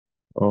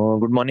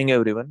Good morning,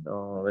 everyone.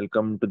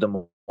 Welcome to the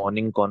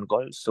morning con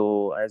call.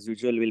 So, as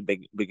usual, we'll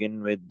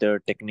begin with the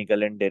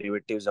technical and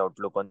derivatives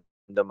outlook on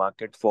the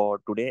market for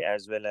today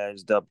as well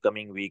as the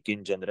upcoming week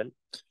in general.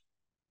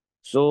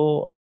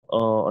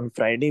 On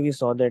Friday, we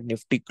saw that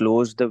Nifty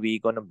closed the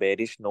week on a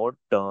bearish note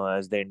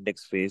as the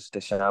index faced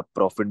a sharp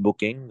profit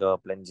booking,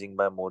 plunging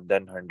by more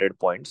than 100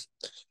 points.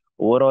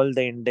 Overall,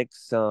 the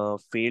index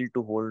failed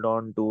to hold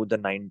on to the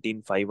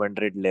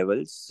 19,500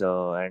 levels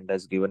and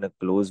has given a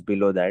close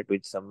below that,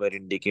 which somewhere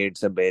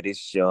indicates a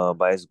bearish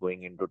bias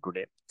going into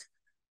today.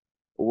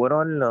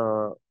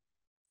 Overall,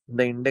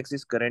 the index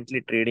is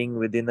currently trading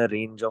within a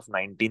range of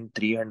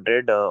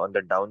 19,300 on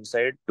the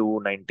downside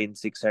to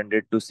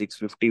 19,600 to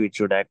 650, which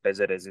should act as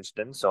a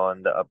resistance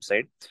on the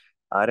upside.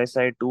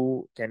 RSI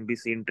 2 can be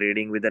seen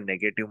trading with a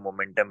negative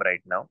momentum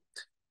right now.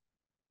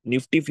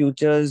 Nifty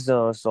futures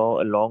saw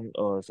a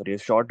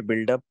short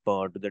build-up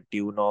to the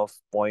tune of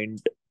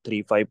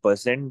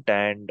 0.35%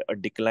 and a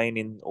decline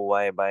in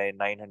OI by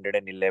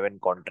 911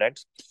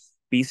 contracts.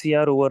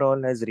 PCR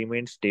overall has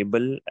remained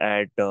stable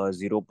at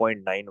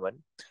 0.91.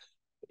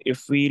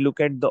 If we look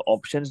at the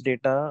options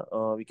data,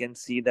 we can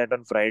see that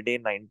on Friday,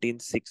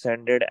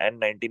 19,600 and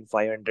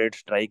 19,500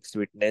 strikes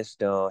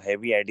witnessed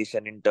heavy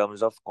addition in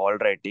terms of call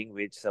writing,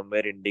 which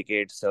somewhere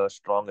indicates a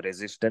strong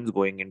resistance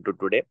going into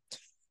today.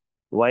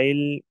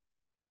 While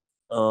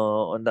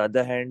on the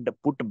other hand,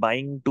 put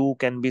buying too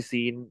can be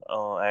seen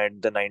at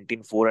the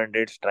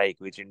 19,400 strike,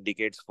 which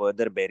indicates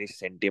further bearish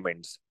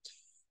sentiments.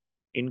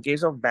 In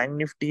case of Bank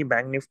Nifty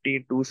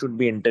too should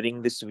be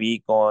entering this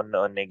week on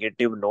a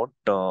negative note.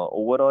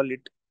 Overall,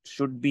 it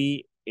should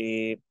be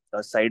a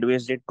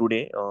sideways day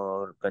today,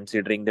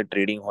 considering the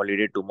trading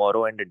holiday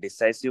tomorrow, and a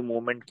decisive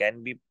movement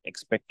can be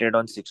expected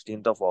on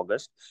 16th of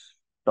August.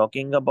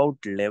 Talking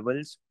about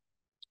levels,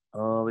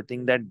 we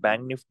think that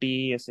Bank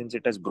Nifty, since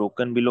it has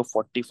broken below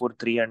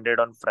 44,300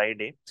 on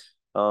Friday,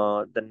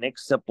 the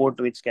next support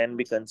which can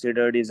be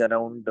considered is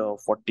around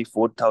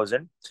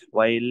 44,000,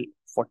 while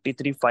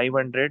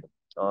 43,500,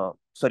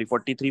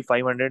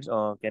 43,500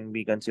 can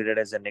be considered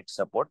as the next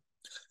support.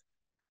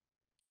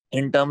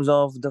 In terms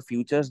of the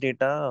futures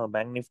data,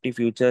 Bank Nifty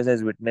futures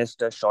has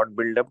witnessed a short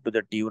build-up to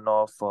the tune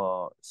of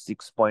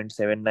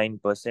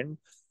 6.79%,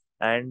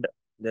 and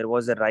there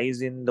was a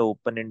rise in the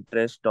open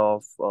interest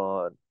of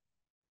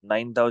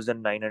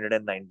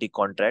 9,990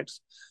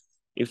 contracts.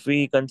 If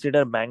we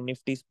consider Bank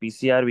Nifty's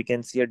PCR, we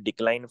can see a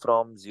decline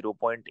from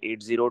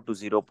 0.80 to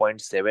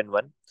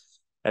 0.71.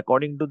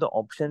 According to the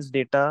options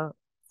data,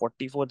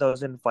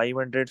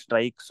 44,500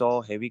 strike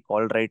saw heavy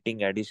call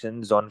writing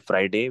additions on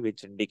Friday,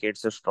 which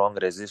indicates a strong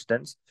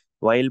resistance,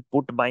 while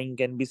put buying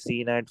can be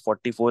seen at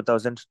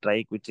 44,000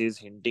 strike, which is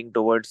hinting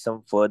towards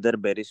some further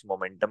bearish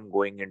momentum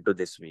going into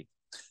this week.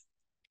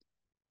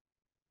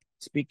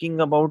 Speaking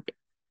about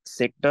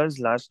sectors,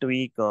 last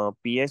week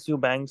PSU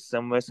banks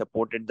somewhere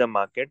supported the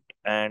market,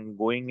 and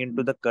going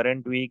into the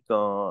current week,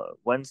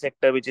 one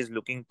sector which is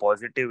looking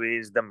positive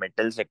is the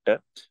metal sector.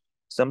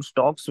 Some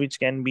stocks which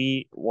can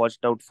be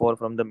watched out for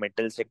from the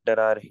metal sector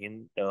are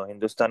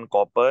Hindustan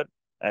Copper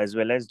as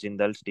well as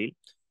Jindal Steel,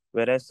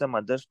 whereas some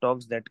other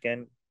stocks that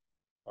can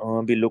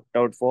be looked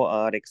out for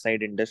are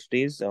Exide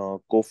Industries,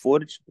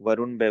 Coforge,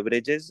 Varun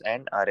Beverages,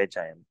 and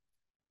RHIM.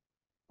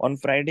 On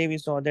Friday, we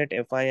saw that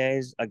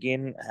FIIs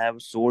again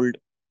have sold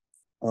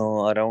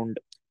around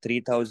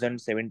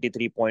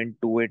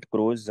 3,073.28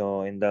 crores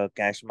in the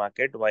cash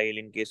market, while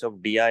in case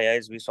of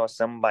DIIs, we saw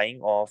some buying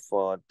of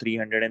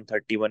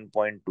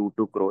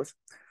 331.22 crores.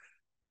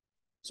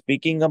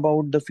 Speaking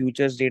about the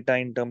futures data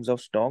in terms of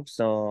stocks,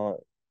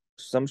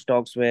 some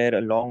stocks where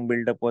a long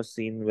build-up was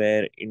seen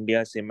were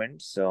India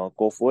Cements,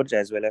 Coforge,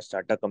 as well as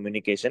Tata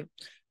Communication,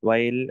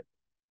 while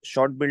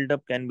short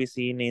build-up can be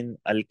seen in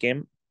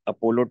Alchem,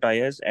 Apollo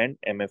Tires, and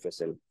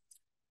MFSL.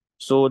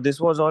 So this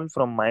was all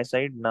from my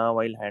side. Now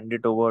I'll hand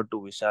it over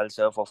to Vishal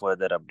sir for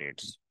further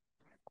updates.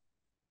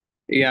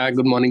 Yeah,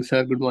 good morning,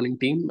 sir. Good morning,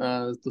 team.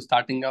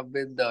 Starting up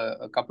with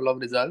a couple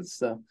of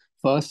results.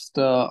 First,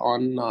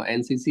 on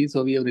NCC,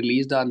 so we have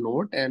released our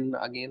note, and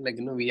again,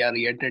 we are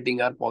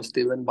reiterating our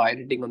positive and buy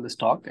rating on the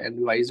stock, and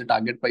revised the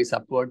target price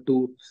upward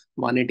to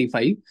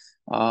 185.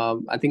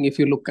 I think if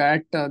you look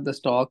at the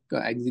stock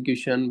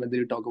execution, whether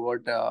you talk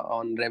about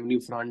on revenue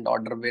front,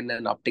 order win,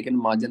 and uptick in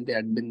margin, they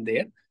had been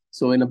there.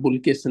 So in a bull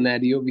case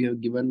scenario, we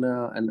have given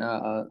on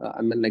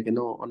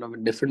a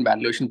different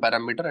valuation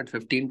parameter at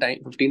 15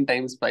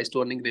 times price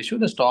to earning ratio.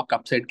 The stock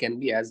upside can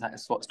be as high,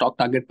 stock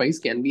target price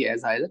can be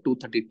as high as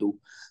 232.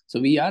 So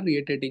we are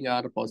reiterating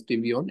our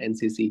positive view on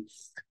NCC.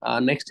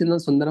 Next in the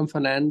Sundaram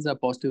Finance, a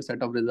positive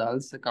set of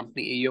results. The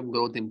company AUM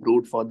growth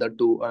improved further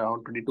to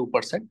around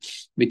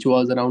 22%, which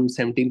was around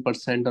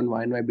 17% on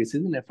Y&Y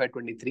basis in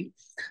FY23.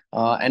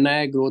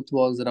 NII growth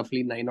was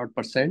roughly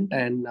 9%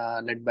 and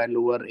led by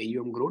lower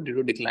AUM growth due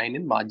to decline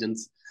in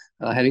margins.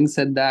 Having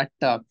said that,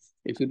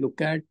 if you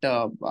look at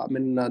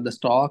the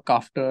stock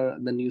after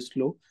the news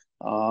flow,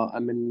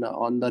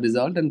 on the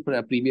result, and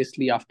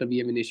previously after we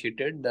have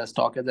initiated, the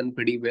stock has done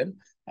pretty well.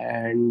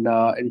 And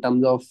in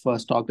terms of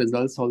stock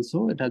results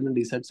also, it has been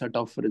decent set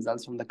of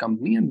results from the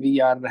company, and we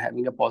are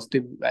having a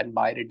positive and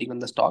buy rating on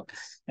the stock.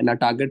 And our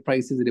target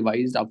price is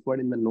revised upward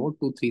in the note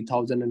to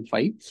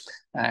 3005.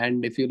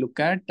 And if you look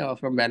at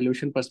from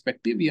valuation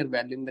perspective, we are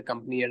valuing the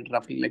company at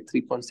roughly like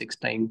 3.6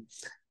 times.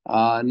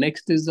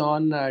 Next is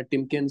on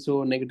Timken.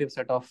 So negative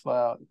set of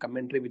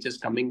commentary which is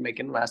coming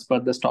like as per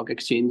the stock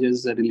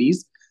exchanges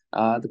release.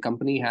 The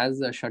company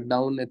has shut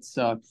down its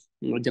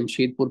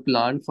Jamshedpur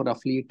plant for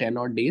roughly 10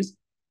 odd days.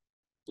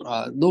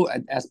 Though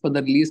as per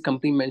the release,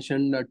 company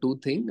mentioned two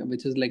things,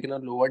 which is like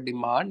lower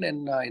demand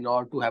and in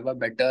order to have a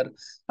better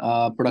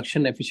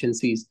production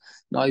efficiencies.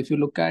 Now, if you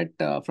look at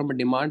from a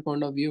demand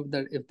point of view,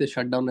 that if the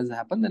shutdown has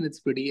happened, then it's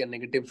pretty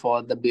negative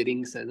for the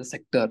bearings as a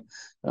sector,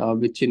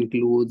 which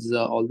includes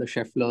all the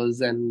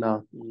Schaefflers and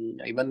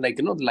even like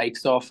the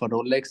likes of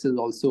Rolex is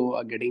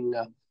also getting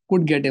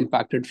could get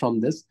impacted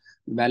from this.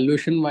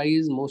 Valuation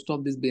wise, most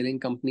of these bearing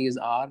companies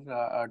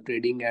are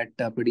trading at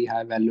pretty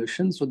high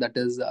valuation. So that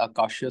is a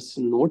cautious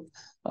note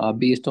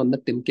based on the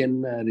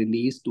Timken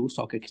release to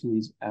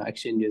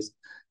exchanges.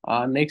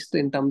 Next,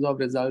 in terms of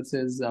results,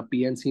 is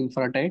PNC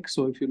Infratech.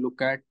 So if you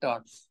look at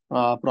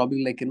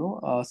probably like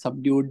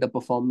subdued the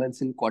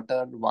performance in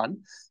quarter 1.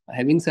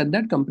 Having said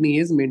that, company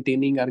is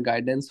maintaining our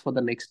guidance for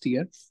the next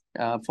year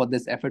for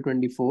this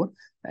FY24.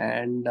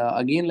 And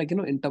again, like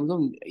in terms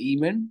of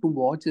event to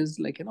watch is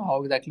like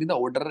how exactly the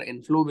order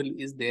inflow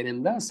is there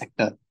in the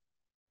sector,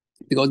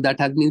 because that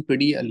has been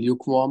pretty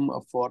lukewarm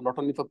for not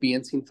only for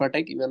PNC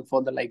Infratech, even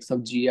for the likes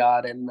of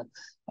GR and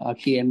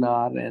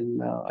KNR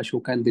and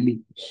Ashoka and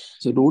Delhi.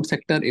 So road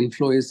sector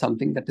inflow is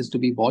something that is to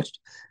be watched.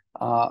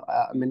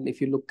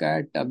 If you look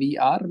at, we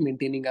are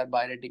maintaining our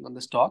buy rating on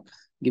the stock,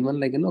 given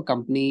like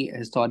company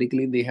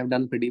historically they have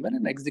done pretty well,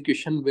 and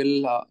execution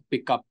will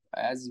pick up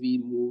as we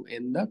move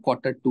in the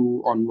quarter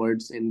 2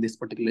 onwards in this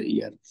particular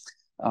year.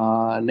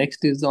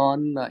 Next is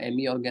on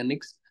ME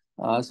Organics.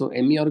 So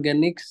ME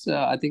Organics,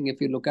 I think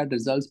if you look at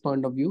results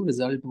point of view,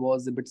 result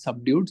was a bit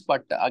subdued,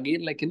 but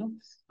again, like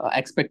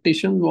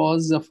expectation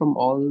was from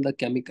all the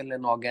chemical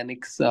and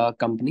organics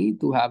company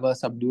to have a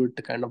subdued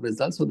kind of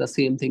result. So the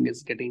same thing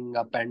is getting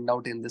panned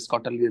out in this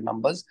quarterly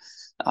numbers.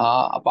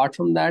 Apart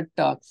from that,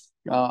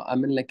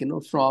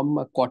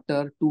 from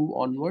quarter 2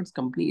 onwards,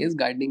 company is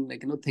guiding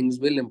like things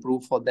will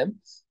improve for them,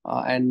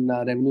 and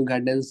revenue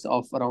guidance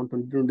of around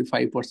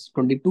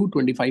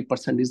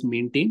 22-25% is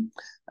maintained,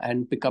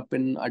 and pick up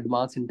in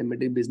advanced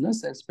intermediate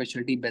business and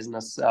specialty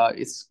business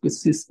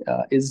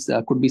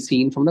could be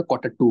seen from the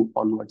quarter 2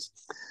 onwards.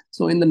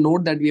 So in the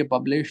note that we have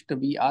published,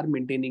 we are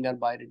maintaining our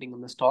buy rating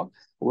on the stock.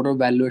 Overall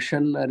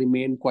valuation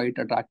remain quite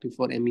attractive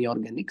for ME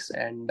Organics,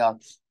 and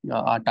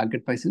our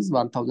target price is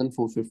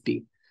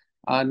 1,450.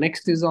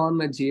 Next is on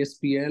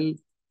JSPL.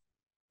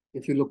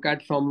 If you look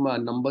at from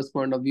numbers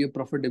point of view,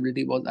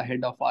 profitability was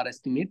ahead of our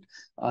estimate.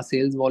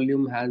 Sales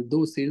volume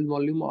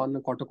on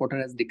a quarter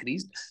has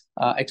decreased.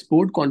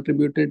 Export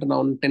contributed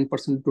around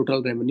 10%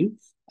 total revenue.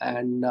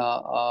 And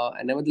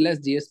nevertheless,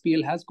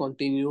 JSPL has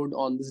continued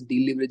on this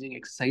deleveraging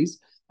exercise,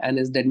 and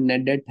its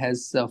net debt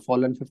has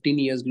fallen 15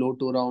 years low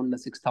to around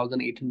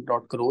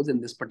 6,800 crores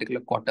in this particular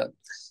quarter.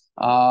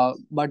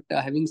 But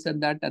having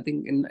said that, I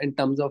think in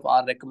terms of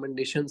our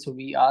recommendations, so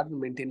we are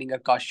maintaining a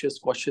cautious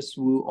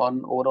view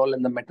on overall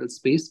in the metal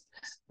space,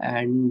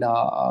 and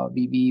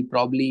we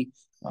probably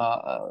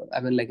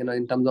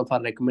in terms of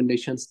our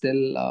recommendations,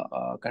 still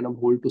kind of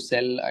hold to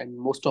sell and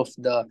most of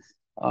the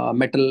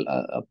metal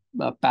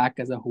pack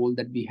as a whole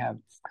that we have.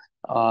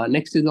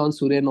 Next is on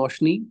Surya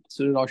Roshni.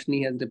 Surya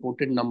Roshni has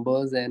reported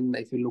numbers, and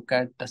if you look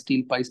at the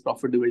steel price,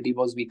 profitability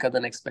was weaker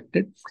than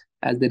expected,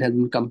 as there has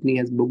been company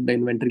has booked the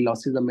inventory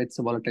losses amidst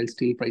volatile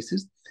steel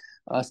prices.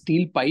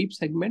 Steel pipe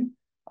segment,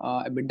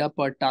 EBITDA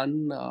per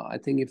ton, I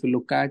think if you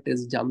look at,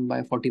 is jumped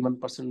by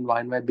 41%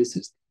 Y&Y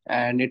basis,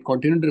 and it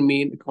continued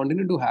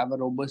to have a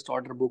robust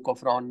order book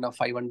of around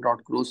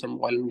 500 crores from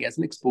oil and gas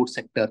and export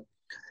sector.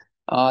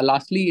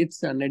 Lastly,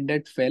 its net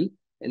debt fell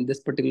in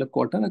this particular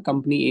quarter. A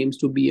company aims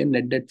to be a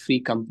net debt free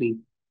company.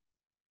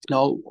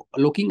 Now,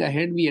 looking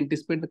ahead, we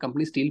anticipate the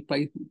company's steel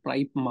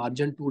pipe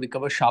margin to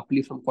recover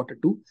sharply from quarter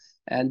 2,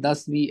 and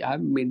thus we are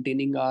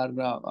maintaining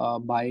our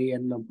buy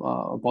and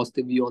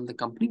positive view on the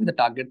company with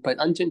the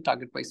unchanged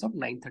target price of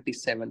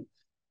 937.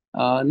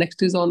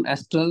 Next is on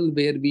Astral,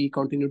 where we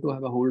continue to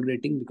have a hold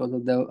rating because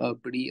of the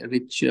pretty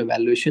rich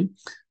valuation.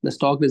 The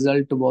stock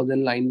result was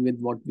in line with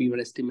what we were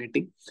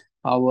estimating.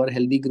 Our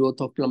healthy growth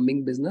of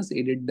plumbing business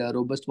aided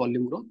robust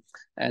volume growth,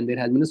 and there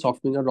has been a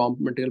softening of raw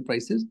material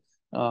prices,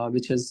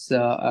 which has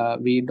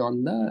weighed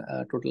on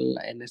the total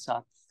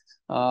NSR.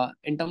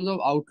 In terms of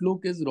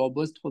outlook, is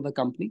robust for the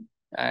company,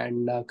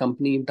 and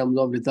company in terms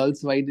of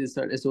results wise,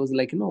 it was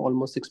like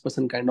almost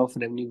 6% kind of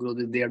revenue growth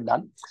that they have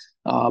done.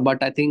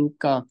 But I think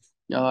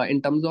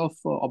in terms of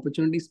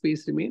opportunity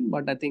space remain,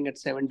 but I think at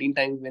 17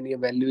 times when you're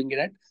valuing it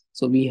at,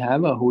 so we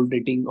have a hold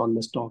rating on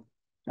the stock.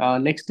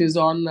 Next is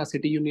on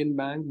City Union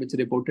Bank, which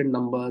reported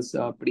numbers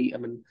pretty. I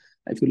mean,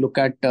 if you look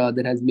at,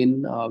 there has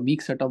been a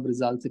weak set of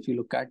results. If you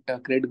look at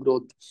credit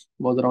growth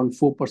was around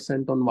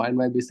 4% on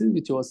Y&Y basis,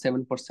 which was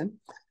 7%.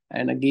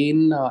 And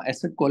again,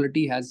 asset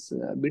quality has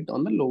a bit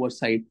on the lower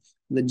side.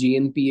 The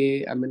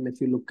GNPA, I mean,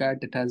 if you look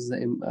at it, has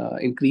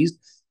increased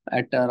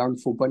at around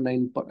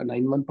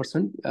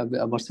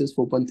 4.91% versus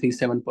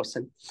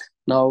 4.37%.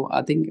 Now,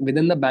 I think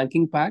within the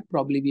banking pack,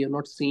 probably we have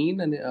not seen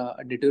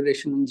a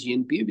deterioration in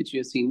GNPA, which we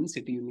have seen in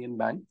City Union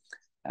Bank.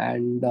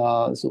 And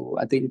so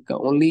I think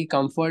only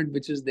comfort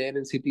which is there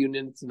in City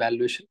Union's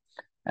valuation.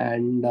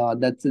 And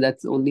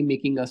that's only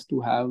making us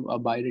to have a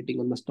buy rating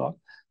on the stock.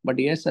 But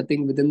yes, I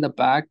think within the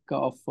pack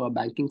of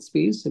banking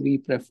space, we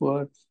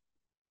prefer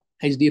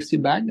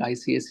HDFC Bank,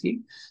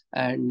 ICICI,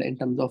 and in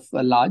terms of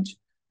large,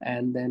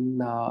 and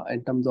then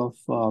in terms of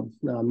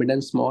mid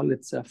and small,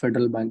 it's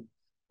Federal Bank.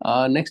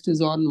 Next is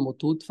on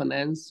Muthoot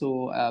Finance.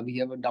 So we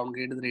have a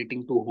downgraded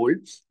rating to hold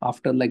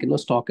after, like,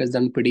 stock has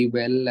done pretty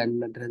well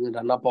and it has a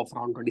run up of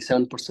around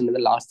 27% in the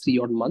last 3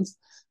 odd months.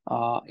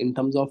 In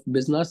terms of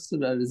business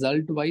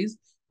result wise,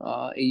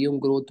 AUM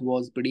growth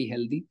was pretty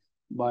healthy.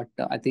 But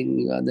I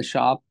think the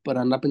sharp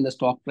run up in the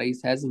stock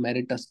price has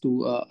merit us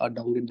to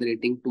downgrade the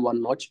rating to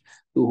one notch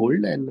to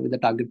hold, and with a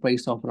target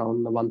price of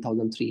around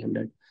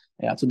 1,300.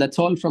 Yeah, so that's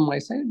all from my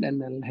side,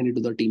 and I'll hand it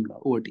to the team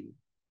now. Over to you.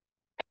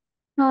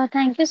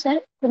 Thank you,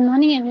 sir. Good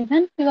morning,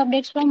 everyone. Few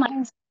updates from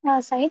my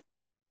side.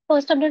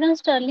 First update on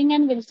Sterling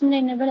and Wilson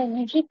Renewable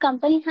Energy.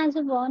 Company has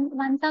won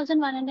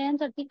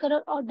 1,130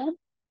 crore order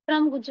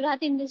from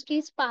Gujarat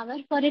Industries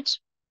Power for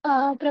its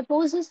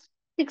proposed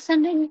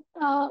 600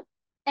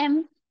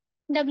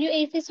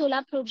 MWAC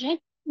solar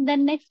project. The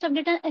next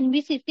update on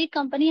NBCC.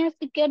 Company has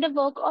secured a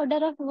work order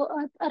of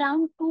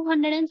around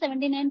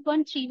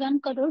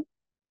 279.31 crore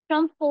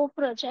from 4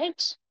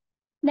 projects.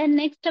 Then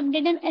next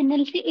update in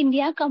NLC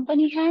India,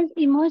 company has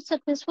emerged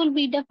successful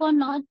bidder for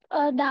North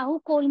Dahu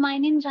coal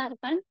mine in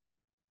Jharkhand.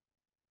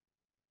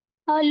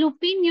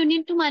 Lupin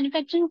unit to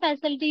manufacturing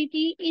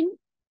facility in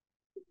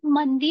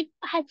Mandip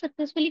has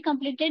successfully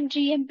completed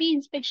GMP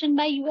inspection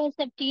by US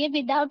FDA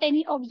without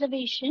any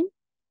observation.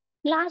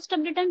 Last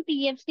update on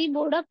PFC,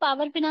 Board of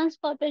Power Finance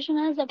Corporation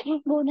has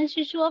approved bonus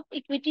issue of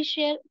equity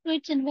share to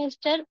its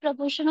investor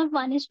proportion of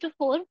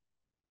 1:4.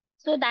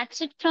 So that's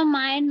it from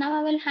my end. Now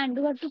I will hand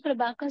over to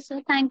Prabhakar,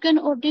 sir. Thank you, and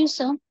over to you,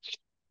 sir.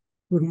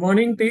 Good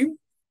morning, team.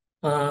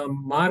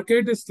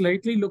 Market is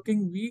slightly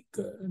looking weak.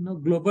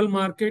 Global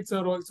markets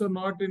are also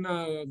not in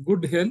a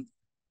good health.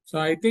 So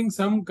I think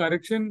some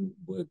correction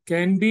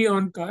can be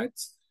on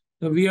cards.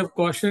 We have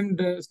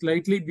cautioned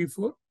slightly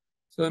before.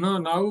 So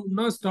now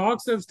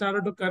stocks have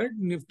started to correct.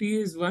 Nifty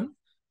is one.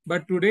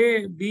 But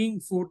today, being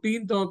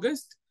 14th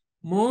August,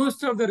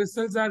 most of the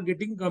results are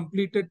getting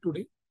completed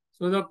today.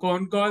 So the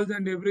con calls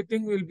and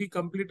everything will be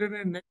completed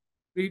in next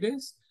 3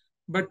 days.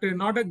 But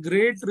not a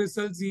great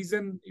result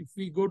season if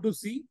we go to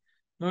see.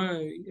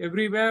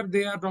 Everywhere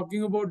they are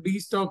talking about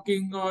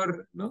destocking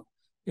or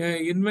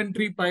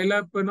inventory pile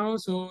up,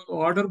 so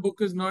order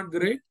book is not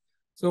great.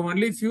 So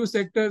only few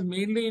sectors,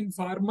 mainly in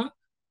pharma,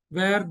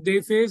 where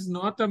they face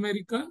North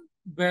America,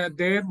 where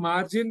their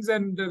margins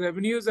and the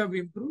revenues have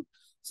improved.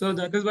 So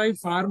that is why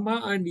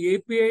pharma and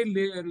API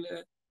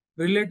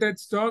related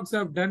stocks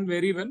have done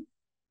very well.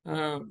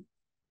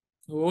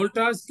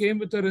 Voltas came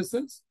with the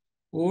results.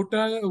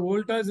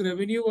 Voltas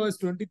revenue was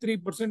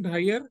 23%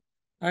 higher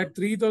at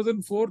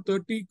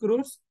 3,430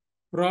 crores.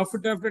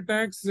 Profit after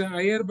tax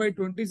higher by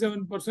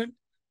 27%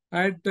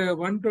 at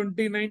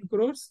 129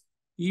 crores.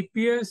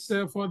 EPS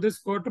for this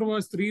quarter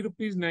was 3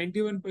 rupees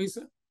 91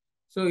 paisa.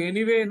 So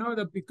anyway,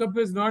 the pickup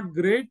is not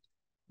great.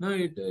 No,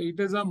 it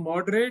is a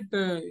moderate.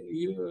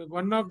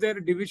 One of their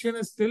division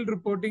is still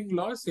reporting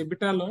loss,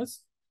 EBITDA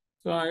loss.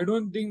 So I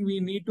don't think we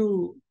need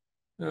to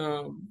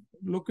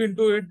look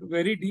into it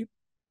very deep.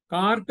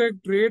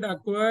 Cartech Trade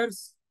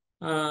acquires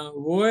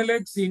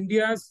OLX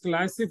India's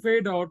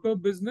classified auto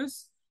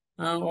business,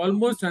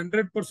 almost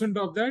 100%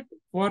 of that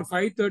for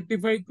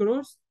 535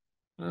 crores.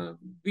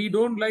 We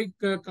don't like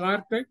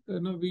Cartech.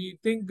 We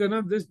think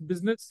this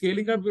business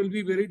scaling up will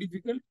be very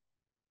difficult.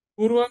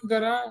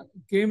 Purvankara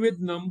came with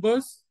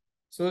numbers.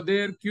 So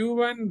their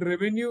Q1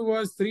 revenue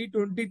was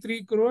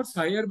 323 crores,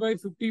 higher by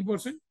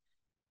 50%.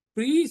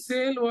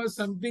 Pre-sale was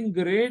something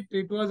great.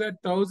 It was at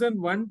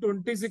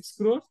 1,126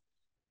 crores,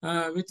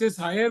 which is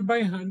higher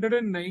by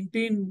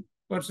 119%.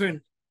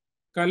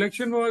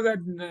 Collection was at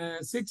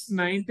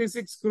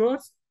 696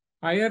 crores,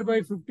 higher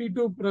by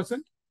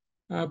 52%.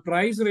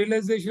 Price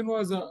realization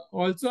was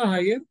also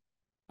higher.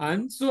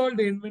 Unsold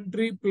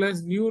inventory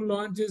plus new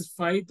launch is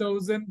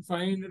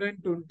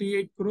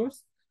 5,528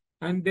 crores.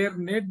 And their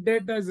net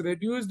debt has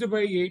reduced by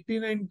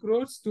 89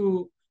 crores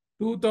to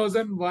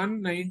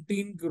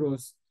 2,119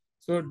 crores.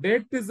 So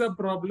debt is a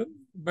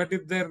problem. But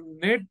if their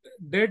net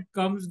debt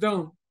comes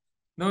down,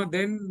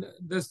 then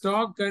the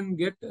stock can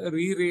get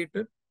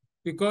re-rated,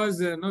 because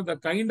the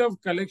kind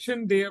of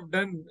collection they have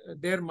done,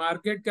 their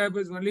market cap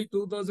is only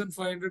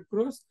 2,500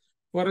 crores.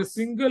 For a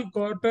single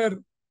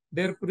quarter,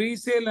 their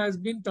pre-sale has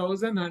been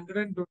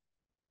 1,120.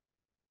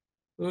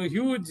 So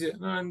huge,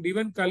 and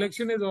even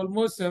collection is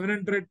almost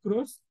 700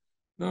 crores,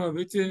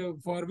 which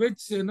for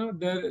which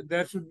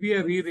there should be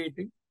a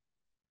re-rating.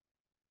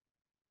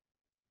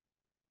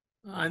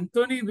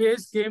 Anthony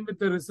Waste came with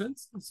the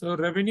results. So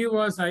revenue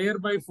was higher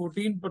by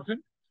 14%,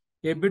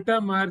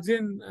 EBITDA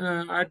margin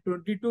at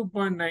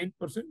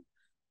 22.9%,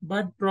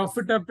 but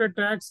profit after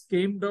tax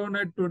came down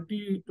at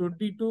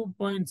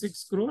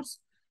 22.6 crores.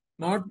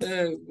 Not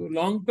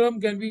long term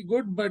can be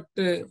good, but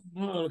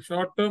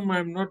short term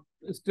I'm not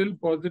still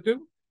positive.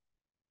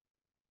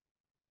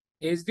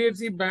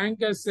 HDFC Bank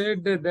has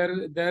said that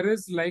there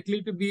is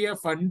likely to be a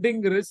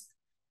funding risk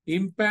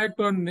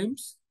impact on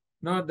NIMS.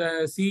 Now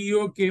the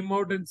CEO came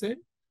out and said,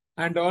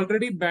 and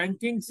already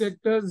banking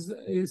sectors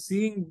is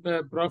seeing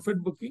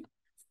profit booking,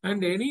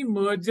 and any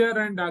merger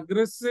and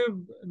aggressive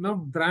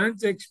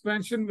branch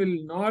expansion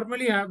will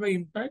normally have an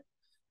impact.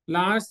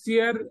 Last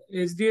year,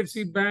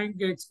 HDFC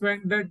Bank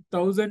expanded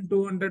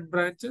 1,200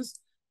 branches.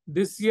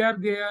 This year,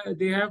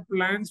 they have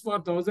plans for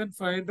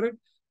 1,500.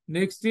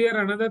 Next year,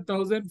 another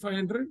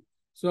 1,500.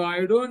 So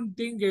I don't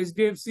think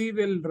HDFC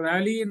will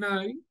rally in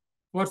a.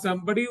 For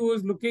somebody who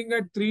is looking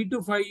at 3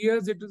 to 5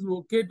 years, it is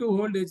okay to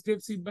hold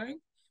HDFC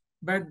Bank.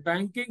 But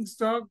banking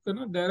stock,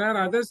 there are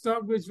other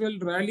stocks which will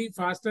rally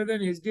faster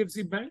than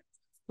HDFC Bank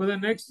for the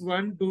next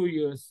 1-2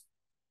 years.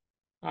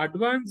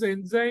 Advanced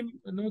Enzyme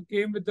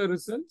came with the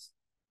results.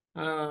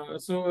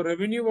 So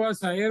revenue was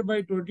higher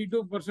by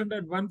 22%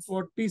 at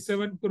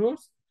 147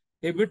 crores.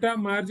 EBITDA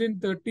margin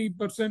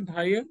 30%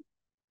 higher.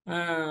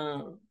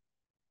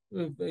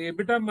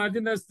 EBITDA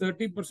margin as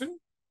 30%.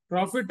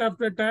 Profit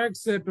after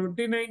tax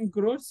 29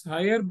 crores,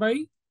 higher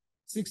by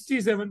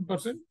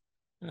 67%.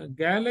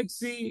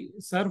 Galaxy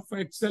Surf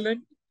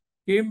Excellent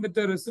came with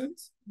the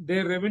results.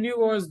 Their revenue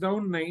was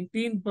down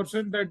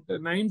 19% at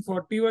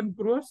 941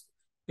 crores.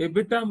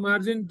 EBITDA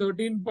margin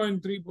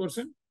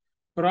 13.3%.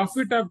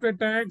 Profit after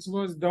tax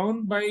was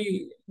down by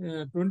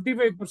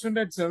 25%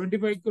 at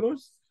 75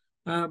 crores.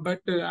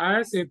 But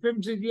as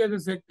FMCG as a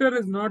sector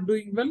is not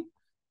doing well,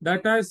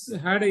 that has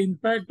had an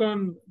impact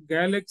on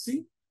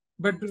Galaxy.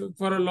 But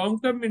for a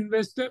long-term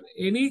investor,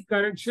 any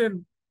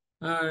correction,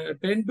 10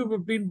 to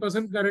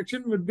 15%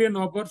 correction would be an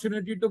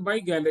opportunity to buy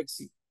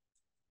Galaxy.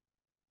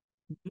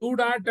 Blue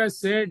Dart has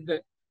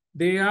said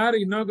they are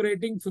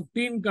inaugurating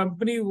 15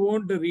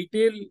 company-owned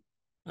retail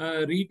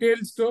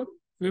store,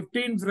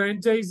 15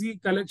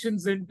 franchisee collection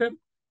center,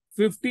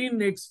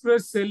 15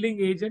 express selling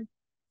agent,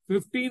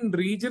 15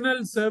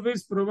 regional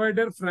service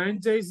provider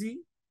franchisee,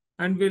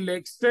 and will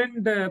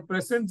extend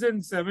presence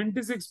in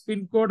 76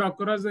 pin code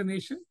across the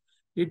nation.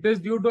 It is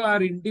due to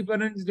our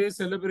Independence Day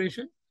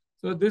celebration.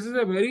 So this is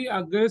a very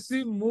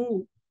aggressive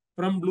move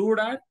from Blue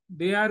Dart.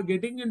 They are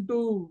getting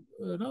into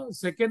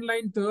second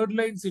line, third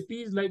line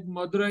cities like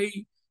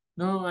Madurai,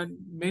 and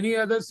many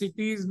other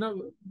cities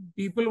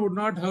people would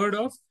not heard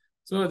of.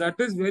 So that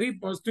is very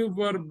positive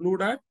for Blue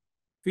Dart.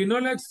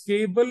 Finolex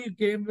Cable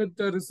came with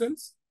the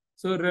results.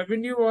 So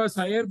revenue was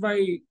higher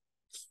by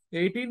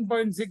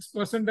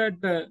 18.6%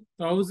 at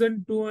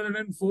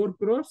 1,204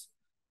 crores.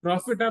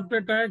 Profit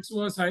after tax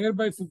was higher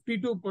by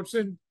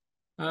 52%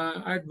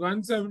 at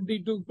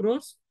 172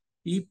 crores.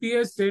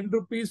 EPS 10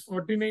 rupees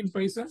 49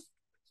 paisa.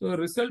 So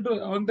result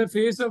on the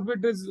face of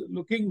it is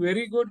looking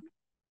very good.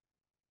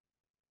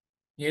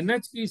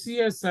 NHPC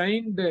has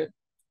signed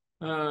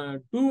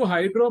 2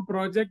 hydro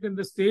projects in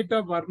the state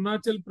of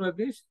Arunachal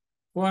Pradesh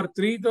for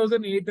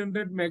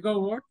 3,800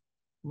 megawatt.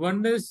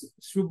 One is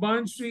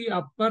Shubhanshri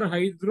Upper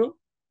Hydro,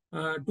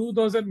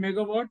 2,000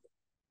 megawatt.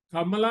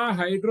 Kamala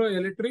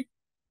Hydroelectric,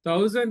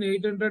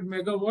 1,800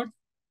 megawatt.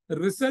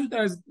 Result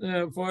as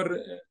for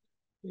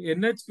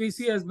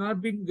NHPC has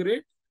not been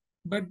great,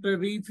 but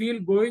we feel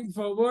going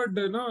forward,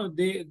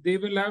 they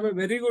will have a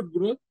very good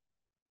growth.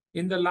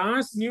 In the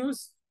last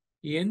news,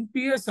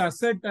 NPS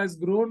asset has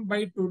grown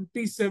by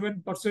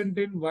 27%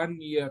 in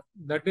 1 year.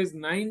 That is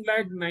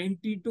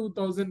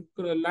 9,92,000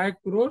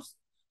 lakh crores.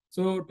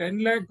 So 10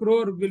 lakh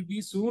crore will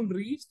be soon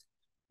reached.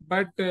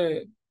 But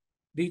the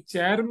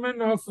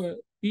chairman of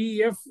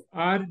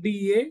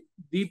PFRDA,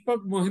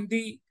 Deepak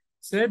Mohanty,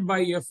 said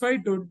by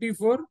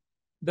FY24,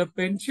 the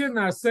pension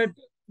asset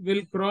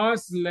will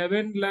cross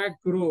 11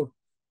 lakh crore,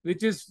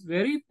 which is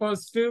very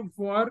positive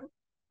for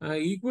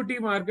equity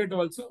market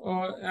also,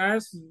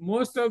 as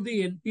most of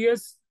the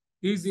NPS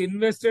is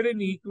invested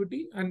in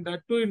equity and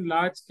that too in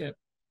large cap.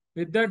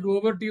 With that,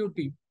 over to you,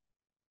 team.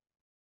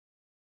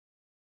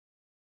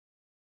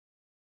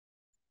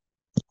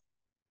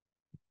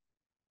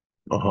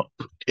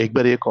 एक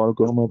बार ये call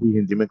को हम अभी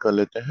हिंदी में कर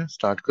लेते हैं,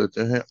 start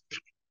करते हैं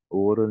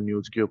ओवरऑल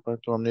न्यूज के ऊपर।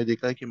 तो हमने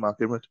देखा है कि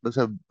मार्केट में थोड़ा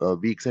सा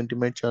वीक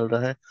सेंटीमेंट चल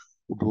रहा है,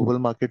 ग्लोबल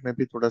मार्केट में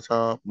भी थोड़ा सा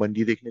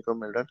मंदी देखने को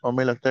मिल रहा है। तो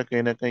हमें लगता है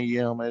कहीं ना कहीं ये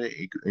हमारे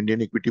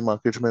इंडियन इक्विटी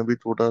मार्केट्स में भी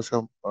थोड़ा सा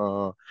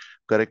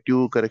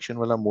करेक्शन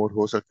वाला मोड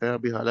हो सकता है।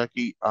 अभी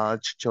हालांकि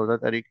आज 14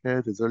 तारीख है,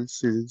 रिजल्ट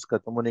सीजन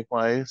खत्म होने को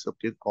आए,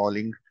 सबके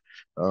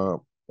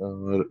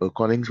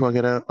कॉलिंग्स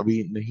वगैरह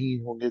अभी नहीं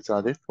होंगे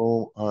ज्यादा।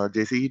 तो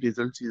जैसे ही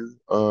रिजल्ट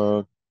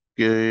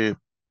के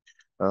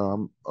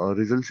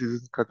रिजल्ट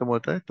सीजन खत्म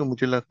होता है, तो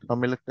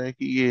हमें लगता है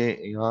कि ये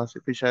यहाँ से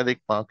फिर शायद एक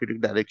मार्केट एक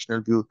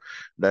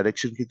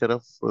डायरेक्शन की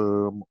तरफ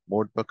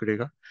मोड़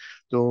पकड़ेगा।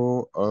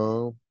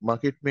 तो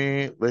मार्केट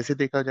में वैसे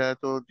देखा जाए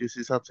तो जिस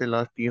हिसाब से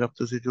लास्ट 3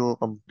 हफ्तों से जो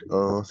हम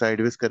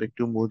साइडवेज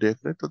करेक्टिव मूव देख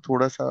रहे हैं, तो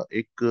थोड़ा सा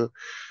एक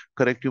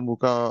करेक्टिव मूव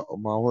का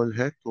माहौल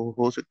है। तो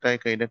हो सकता है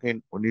कहीं ना कहीं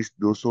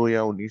 19,200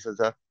 या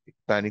 19,000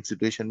 पैनिक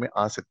सिचुएशन में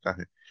आ सकता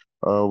है।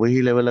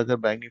 वही लेवल अगर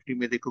बैंक निफ्टी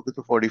में देखोगे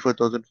तो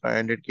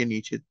 44,500 के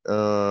नीचे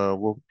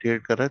वो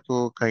ट्रेड कर रहा है,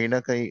 तो कहीं ना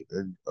कहीं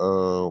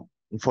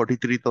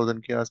 43,000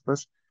 के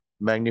आसपास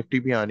बैंक निफ्टी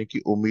भी आने की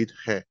उम्मीद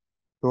है।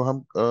 तो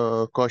हम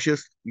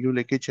कॉशियस व्यू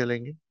लेके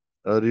चलेंगे।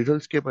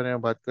 रिजल्ट्स के बारे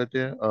में बात करते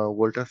हैं,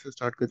 वोल्टास से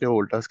स्टार्ट करते हैं।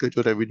 वोल्टास के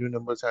जो रेवेन्यू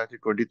नंबर्स आए थे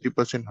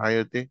 23%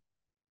 हायर थे,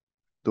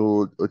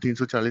 तो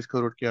 340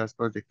 करोड़ के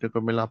आसपास देखने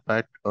को मिला।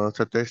 पैट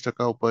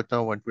 27% ऊपर था,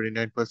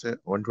 129%,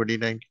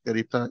 129 के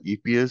करीब था।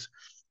 ईपीएस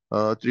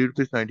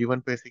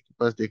 ₹3.91 के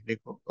पास देखने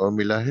को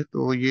मिला है,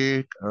 तो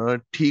ये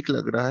ठीक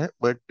लग रहा है।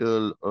 बट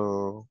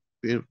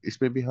फिर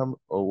इसमें भी हम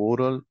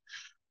ओवरऑल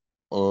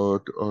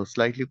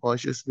स्लाइटली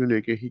कॉशियस व्यू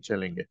लेके ही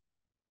चलेंगे।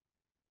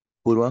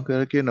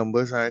 पूर्वांकल के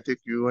नंबर्स आए थे,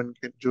 Q1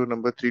 के जो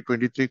नंबर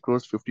 323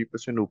 करोड़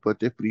 50% ऊपर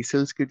थे। प्री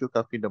सेल्स के जो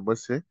काफी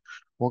नंबर्स थे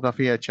वो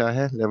काफी अच्छा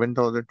है,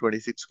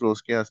 11,026 करोड़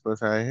के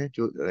आसपास आए हैं,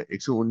 जो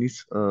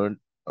 119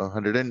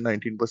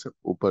 119%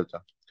 ऊपर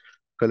था।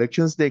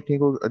 कलेक्शंस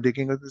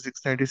देखेंगे तो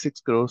 696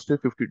 करोड़ थे,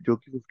 50 जो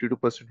कि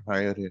 52%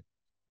 हायर है।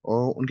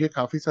 और उनके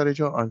काफी सारे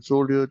जो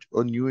अनसोल्ड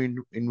और न्यू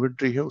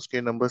इन्वेंट्री है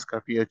उसके नंबर्स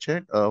काफी अच्छे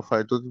हैं,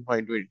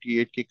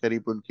 5,528 के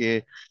करीब उनके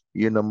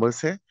ये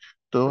नंबर्स है।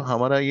 तो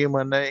हमारा ये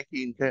मानना है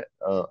कि इनका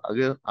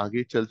अगर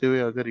आगे चलते हुए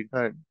अगर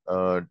इनका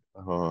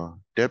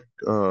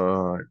डेप्थ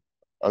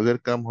अगर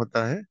कम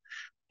होता है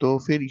तो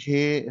फिर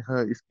ये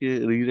इसके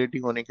री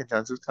रेटिंग होने के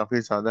चांसेस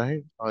काफी ज्यादा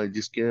है। और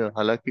जिसके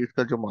हालांकि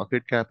इसका जो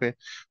मार्केट कैप है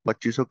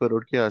 2,500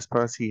 करोड़ के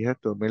आसपास ही है,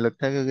 तो हमें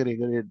लगता है कि अगर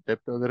ये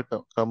डेप्थ अगर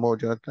कम हो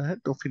जाता है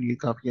तो फिर ये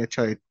काफी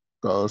अच्छा एक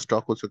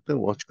स्टॉक हो सकता है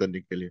वॉच करने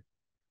के लिए।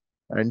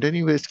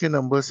 एंटनी वेस्ट के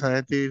नंबर्स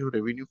आए थे,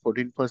 रेवेन्यू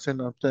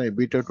 14% आपका,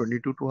 एबिटा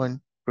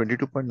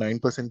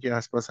 22.9% के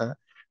आसपास आया।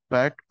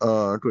 पैट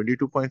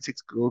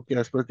 22.6 करोड़ के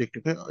आसपास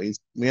देखने को,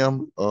 इसमें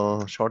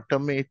हम शॉर्ट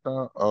टर्म में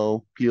इतना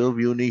क्लियर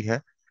व्यू नहीं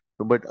है।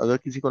 तो बट अगर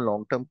किसी को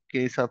लॉन्ग टर्म के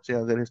हिसाब से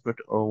अगर इसमें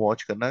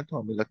वॉच करना है, तो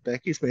हमें लगता है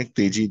कि इसमें एक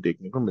तेजी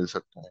देखने को मिल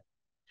सकता है।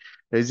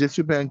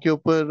 एचडीएफसी बैंक के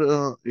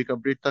ऊपर एक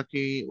अपडेट था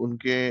कि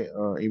उनके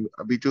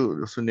अभी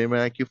जो सुनने में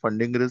आया कि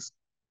फंडिंग रिस्क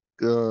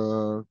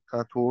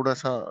का थोड़ा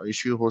सा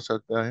इश्यू हो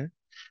सकता है।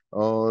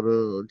 और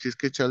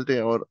जिसके चलते,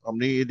 और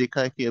हमने ये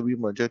देखा है कि अभी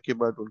मर्जर के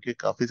बाद उनके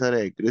काफी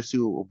सारे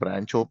एग्रेसिव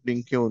ब्रांच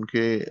ओपनिंग के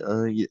उनके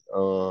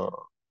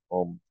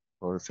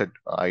सेट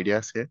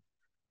आइडियाज है,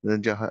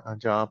 जहाँ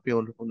जहाँ पे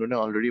उन्होंने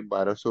ऑलरेडी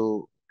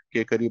 1,200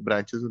 के करीब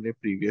ब्रांचेस उन्हें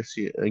प्रीवियस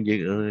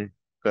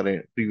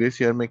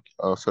ईयर में,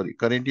 सॉरी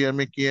करेंट ईयर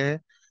में किए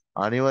हैं।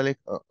 आने वाले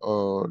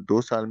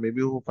 2 साल में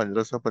भी वो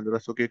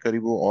 1,500 के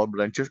करीब वो और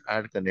ब्रांचेस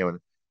ऐड करने वाले।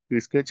 तो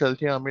इसके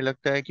चलते हमें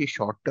लगता है कि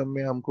शॉर्ट टर्म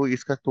में हमको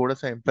इसका थोड़ा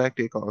सा इम्पैक्ट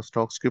एक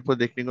स्टॉक्स के ऊपर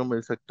देखने को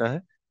मिल सकता है।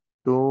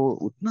 तो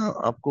उतना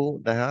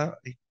आपको नया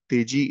एक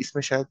तेजी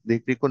इसमें शायद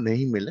देखने को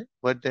नहीं मिले,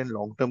 बट देन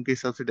लॉन्ग टर्म के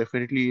हिसाब से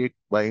डेफिनेटली एक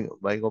बाइंग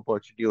बाइंग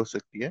अपॉर्चुनिटी हो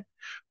सकती है।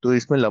 तो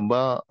इसमें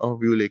लंबा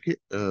व्यू लेके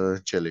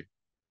चले।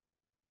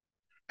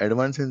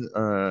 एडवांस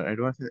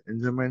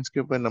इंस्ट्रूमेंट्स के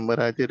ऊपर नंबर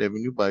आए थे,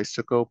 रेवेन्यू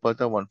 22% ऊपर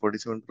था,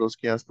 147 करोड़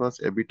के आसपास।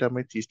 एबिटा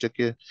में 30%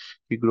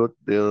 की ग्रोथ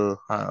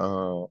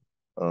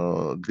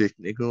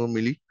देखने को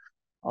मिली।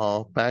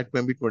 और पैट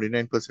में भी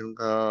 29%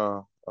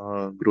 का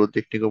ग्रोथ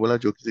देखने को बोला,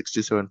 जो कि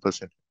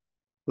 67%।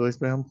 तो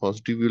इसमें हम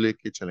पॉजिटिव व्यू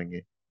लेके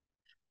चलेंगे।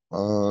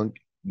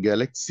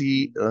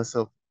 गैलेक्सी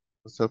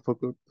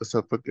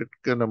सफोकेट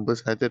का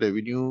नंबर्स आए थे,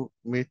 रेवेन्यू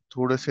में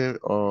थोड़े से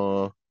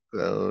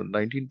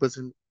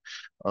 19%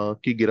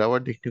 की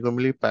गिरावट देखने को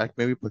मिली। पैक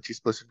में भी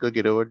 25% का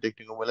गिरावट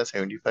देखने को मिला,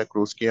 75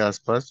 करोड़ के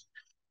आसपास।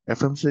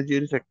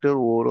 एफएमसीजी सेक्टर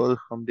ओवरऑल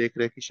हम देख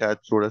रहे हैं कि शायद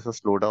थोड़ा सा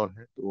स्लो डाउन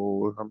है,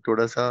 तो हम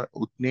थोड़ा सा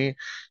उतने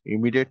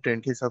इमीडिएट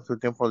ट्रेंड के हिसाब से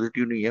उतने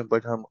पॉजिटिव नहीं है।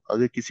 बट हम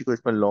अगर किसी को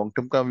इसमें लॉन्ग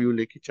टर्म का व्यू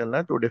लेके चलना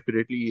है तो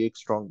डेफिनेटली ये एक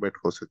स्ट्रॉन्ग बेट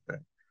हो सकता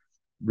है।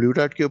 ब्लू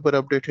डार्ट के ऊपर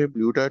अपडेट है,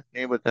 ब्लू डार्ट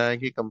ने बताया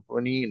कि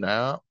कंपनी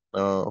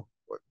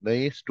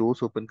नए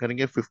स्टोर्स ओपन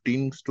करेंगे।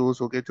 15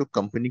 स्टोर्स हो गए जो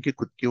कंपनी के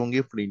खुद के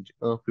होंगे,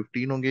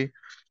 15 होंगे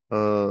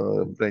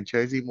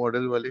फ्रेंचाइजी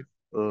मॉडल वाले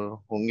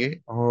होंगे।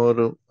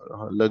 और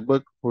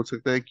लगभग हो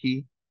सकता है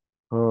कि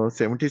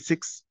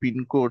 76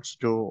 पिन कोड्स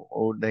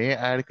जो नए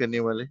ऐड करने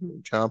वाले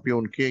हैं, जहाँ पे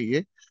उनके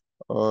ये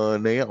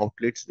नए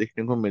आउटलेट्स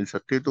देखने को मिल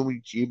सकते हैं। तो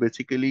ये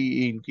बेसिकली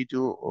इनकी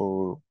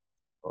जो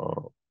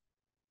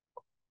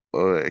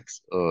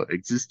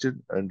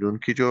एग्जिस्टेंट, जो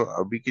उनकी जो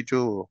अभी की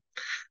जो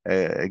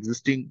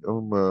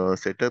एग्जिस्टिंग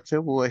सेटअप्स है,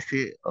 वो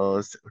ऐसे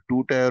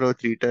 2 टायर और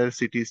 3 टायर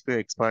सिटीज पे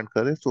एक्सपांड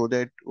करें, सो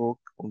दैट वो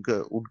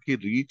उनकी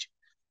रीच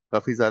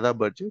काफी ज्यादा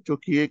बढ़ जाए, जो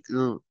कि एक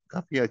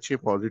काफी अच्छे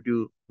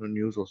पॉजिटिव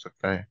न्यूज हो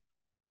सकता है।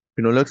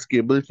 फिनोलेक्स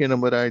केबल के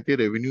नंबर आए थे,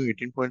 रेवेन्यू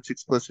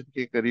 18.6%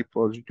 के करीब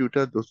पॉजिटिव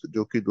था, 200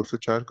 जो कि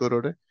 204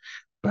 करोड़ है।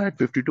 पैट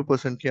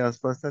 52% के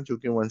आसपास था, जो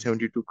कि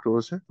 172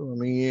 करोड़ है। तो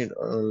हमें ये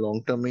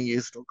लॉन्ग टर्म में ये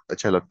स्टॉक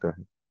अच्छा लगता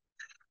है।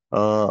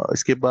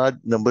 इसके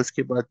बाद नंबर्स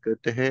की बात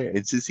करते हैं।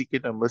 एनसीसी के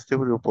नंबर्स थे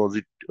वो जो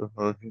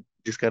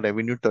जिसका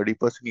रेवेन्यू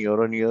 30% ईयर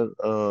ऑन ईयर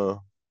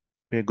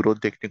में ग्रोथ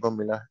देखने को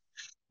मिला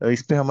है।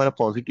 इस पे हमारा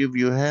पॉजिटिव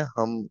व्यू है।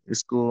 हम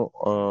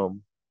इसको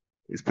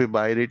इस पे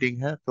बाय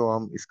रेटिंग है, तो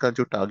हम इसका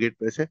जो टारगेट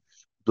प्राइस है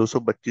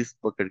 232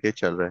 पकड़ के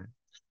चल रहे हैं।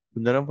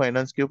 सुंदरम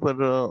फाइनेंस के ऊपर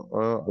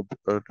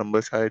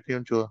नंबर्स आए थे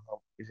जो हम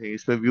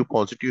इसमें व्यू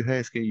पॉजिटिव है।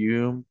 इसके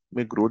यूएम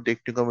में ग्रोथ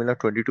देखने को मिला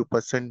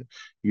 22%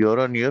 year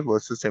on year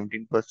versus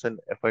 17%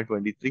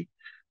 FY23।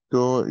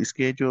 तो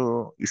इसके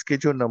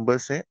जो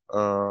नंबर्स हैं,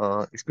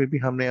 इसमें भी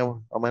हमने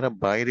हमारा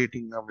बाय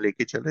रेटिंग हम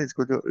लेके चल रहे हैं।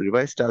 इसको जो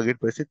रिवाइज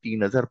टारगेट वैसे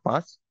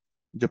 3005,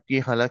 जबकि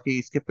हालांकि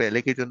इसके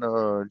पहले के जो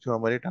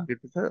हमारे टारगेट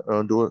पे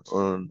था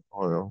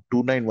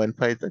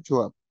 2915 था,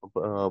 जो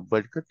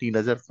बढ़कर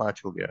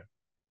 3005 हो गया।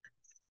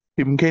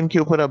 टिमकेन के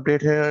ऊपर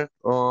अपडेट है।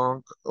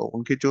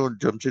 उनके जो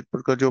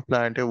जमशेदपुर का जो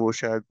प्लांट है वो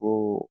शायद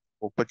वो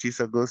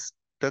 25 अगस्त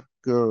तक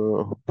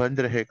बंद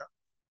रहेगा।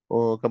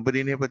 और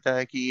कंपनी ने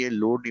बताया कि ये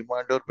लो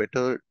डिमांड और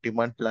बेटर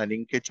डिमांड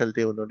प्लानिंग के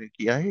चलते उन्होंने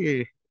किया है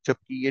ये।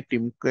 जबकि ये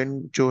टिमकन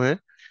जो है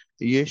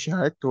ये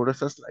शायद थोड़ा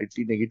सा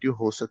स्लाइटली नेगेटिव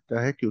हो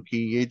सकता है, क्योंकि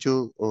ये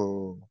जो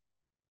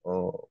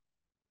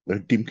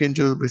टिमकेन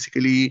जो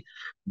बेसिकली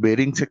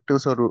बेरिंग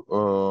सेक्टर्स और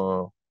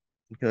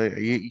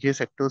ये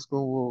सेक्टर्स को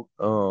वो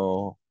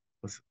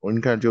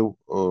उनका जो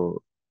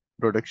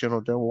प्रोडक्शन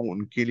होता है वो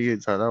उनके लिए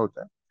ज्यादा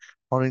होता है।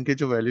 और इनके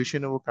जो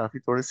वैल्यूएशन है वो काफी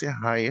थोड़े से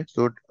हाई है।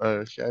 तो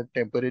शायद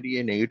टेम्पररी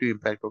ये नेगेटिव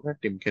इम्पैक्ट होगा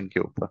टिमकेन के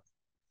ऊपर।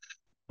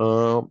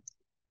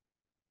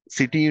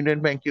 सिटी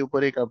यूनियन बैंक के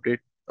ऊपर एक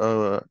अपडेट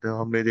जो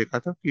हमने देखा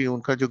था कि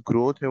उनका जो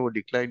ग्रोथ है वो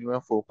डिक्लाइन हुआ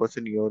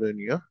 4% year an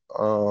year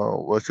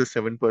versus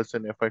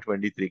 7%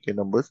 FY23 के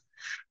नंबर्स।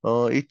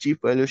 ये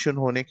चीप वैल्यूएशन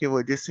होने की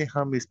वजह से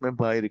हम इसमें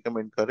बाय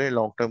रिकमेंड कर रहे हैं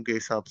लॉन्ग टर्म के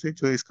हिसाब से।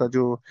 जो इसका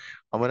जो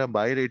हमारा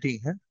बाय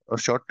रेटिंग है, और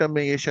शॉर्ट टर्म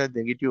में ये शायद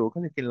नेगेटिव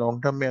होगा, लेकिन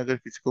लॉन्ग टर्म में अगर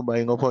किसी को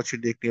बाइंग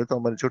अपॉर्चुनिटी देखनी हो तो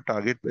हमारे जो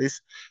टारगेट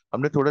प्राइस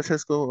हमने थोड़ा सा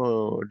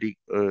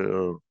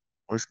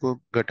इसको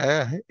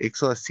घटाया है।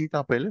 180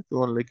 था पहले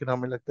तो, लेकिन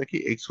हमें लगता है कि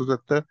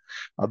 170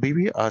 अभी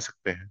भी आ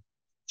सकते हैं।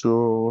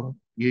 तो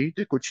यही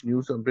थे कुछ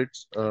न्यूज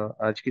अपडेट्स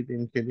आज के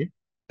दिन के लिए।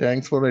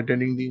 Thanks for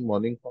attending the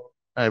morning call.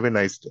 Have a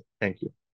nice day. Thank you.